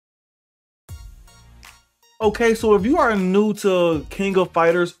Okay, so if you are new to King of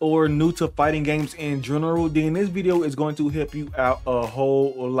Fighters or new to fighting games in general, then this video is going to help you out a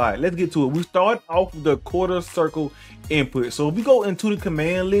whole lot. Let's get to it. We start off with the quarter circle input. So if we go into the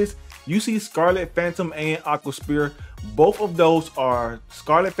command list, you see Scarlet Phantom and Aqua Spear. Both of those are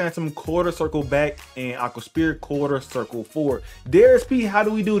Scarlet Phantom quarter circle back and Aqua Spear quarter circle forward. There's P, how do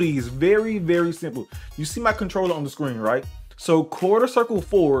we do these? Very, very simple. You see my controller on the screen, right? So quarter circle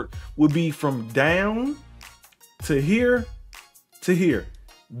forward would be from down to here to here.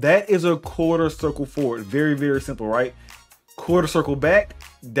 That is a quarter circle forward. Very, very simple, right? Quarter circle back,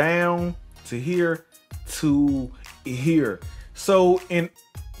 down to here to here. So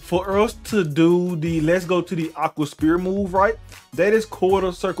for us to do the, let's go to the Aqua Spear move, right? That is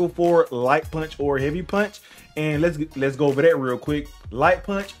quarter circle forward, light punch or heavy punch. And let's go over that real quick. Light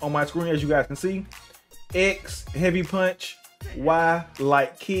punch on my screen, as you guys can see. X, heavy punch. Y,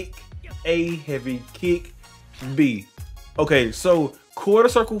 light kick. A, heavy kick. B. Okay, so quarter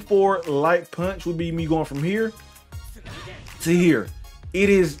circle forward, light punch would be me going from here to here. It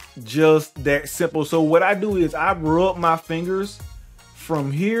is just that simple. So what I do is I rub my fingers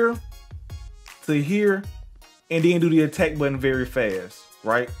from here to here and then do the attack button very fast,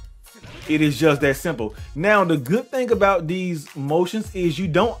 right? It is just that simple. Now, the good thing about these motions is you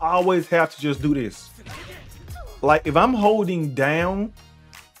don't always have to just do this. Like if I'm holding down,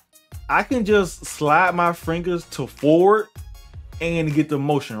 I can just slide my fingers to forward and get the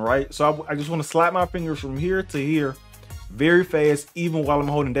motion, right? So I just want to slide my fingers from here to here very fast, even while I'm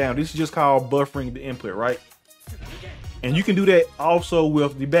holding down. This is just called buffering the input, right? And you can do that also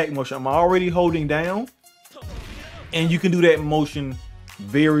with the back motion. I'm already holding down, and you can do that motion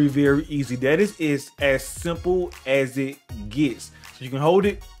very, very easy. That is as simple as it gets. So you can hold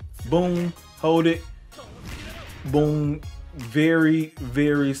it, boom, hold it, boom. Very,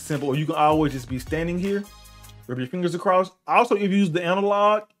 very simple. Or you can always just be standing here, rub your fingers across. Also, if you use the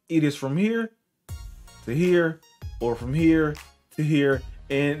analog, it is from here to here or from here to here.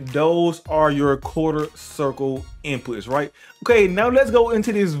 And those are your quarter circle inputs, right? Okay, now let's go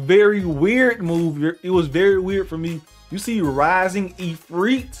into this very weird move. It was very weird for me. You see Rising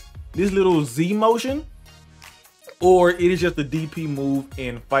Ifrit, this little Z motion, or it is just a DP move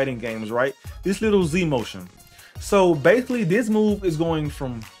in fighting games, right? This little Z motion. So basically this move is going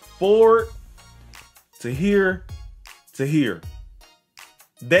from forward to here to here.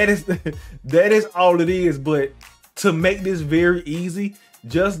 That is all it is. But to make this very easy,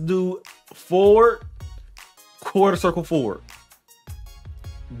 just do forward, quarter circle forward.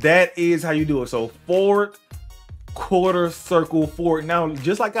 That is how you do it. So forward, quarter circle forward. Now,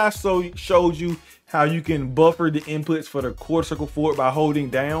 just like I showed you how you can buffer the inputs for the quarter circle forward by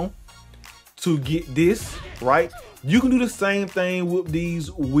holding down to get this, right? You can do the same thing with these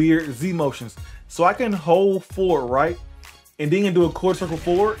weird Z motions. So I can hold forward, right? And then do a quarter circle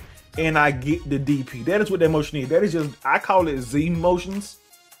forward and I get the DP. That is what that motion is. That is just, I call it Z motions,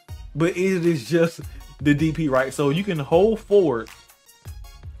 but it is just the DP, right? So you can hold forward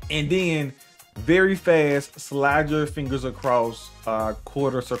and then very fast slide your fingers across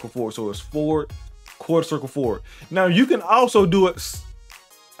quarter circle forward. So it's forward, quarter circle forward. Now you can also do it.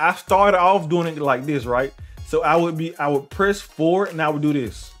 I started off doing it like this, right? So I would press forward and I would do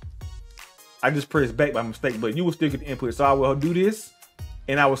this. I just pressed back by mistake, but you would still get the input. So I will do this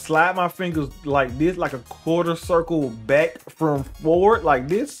and I would slide my fingers like this, like a quarter circle back from forward like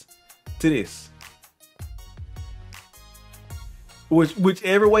this to this.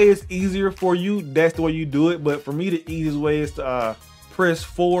 Whichever way is easier for you, that's the way you do it. But for me, the easiest way is to press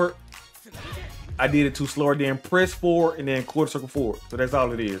forward. I did it too slow, then press forward and then quarter circle forward. So that's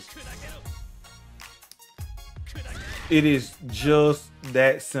all it is. It is just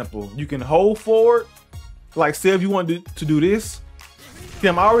that simple. You can hold forward. Like say if you want to do this. See,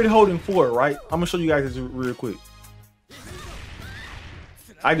 I'm already holding forward, right? I'm gonna show you guys this real quick.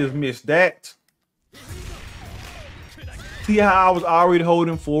 I just missed that. See how I was already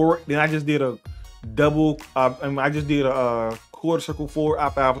holding forward? Then I just did a double, I just did a quarter circle forward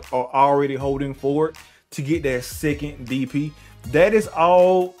after I was already holding forward to get that second DP. That is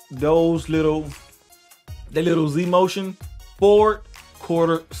all those little Z motion, forward,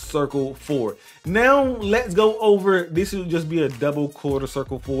 quarter circle forward. Now let's go over, this will just be a double quarter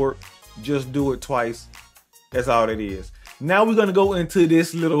circle forward. Just do it twice. That's all it is. Now we're gonna go into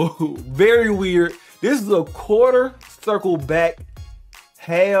this little very weird, this is a quarter circle back,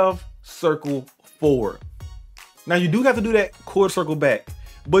 half circle forward. Now you do have to do that quarter circle back,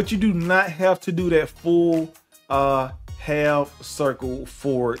 but you do not have to do that full half circle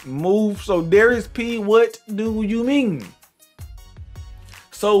forward move. So there is P, what do you mean?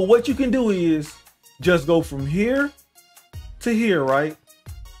 So what you can do is just go from here to here, right?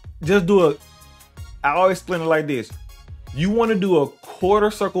 Just do I always explain it like this. You want to do a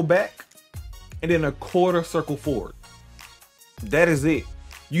quarter circle back and then a quarter circle forward. That is it.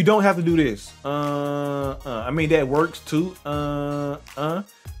 You don't have to do this. I mean, that works too.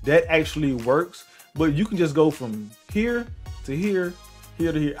 That actually works. But you can just go from here to here,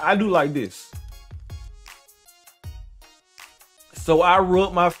 here to here. I do like this. So I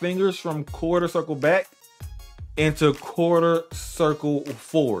rub my fingers from quarter circle back into quarter circle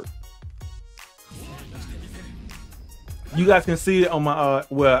forward. You guys can see it on my,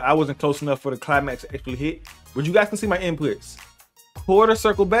 well, I wasn't close enough for the climax to actually hit, but you guys can see my inputs. Quarter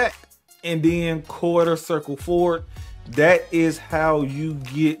circle back and then quarter circle forward. That is how you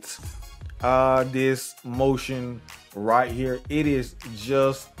get this motion right here. It is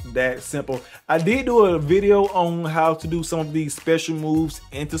just that simple. I did do a video on how to do some of these special moves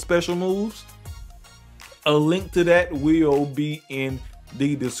into special moves. A link to that will be in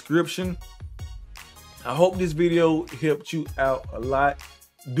the description. I hope this video helped you out a lot.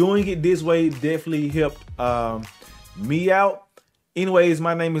 Doing it this way definitely helped me out. Anyways,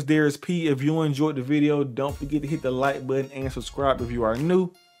 my name is Darius P. If you enjoyed the video, don't forget to hit the like button and subscribe if you are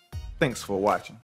new. Thanks for watching.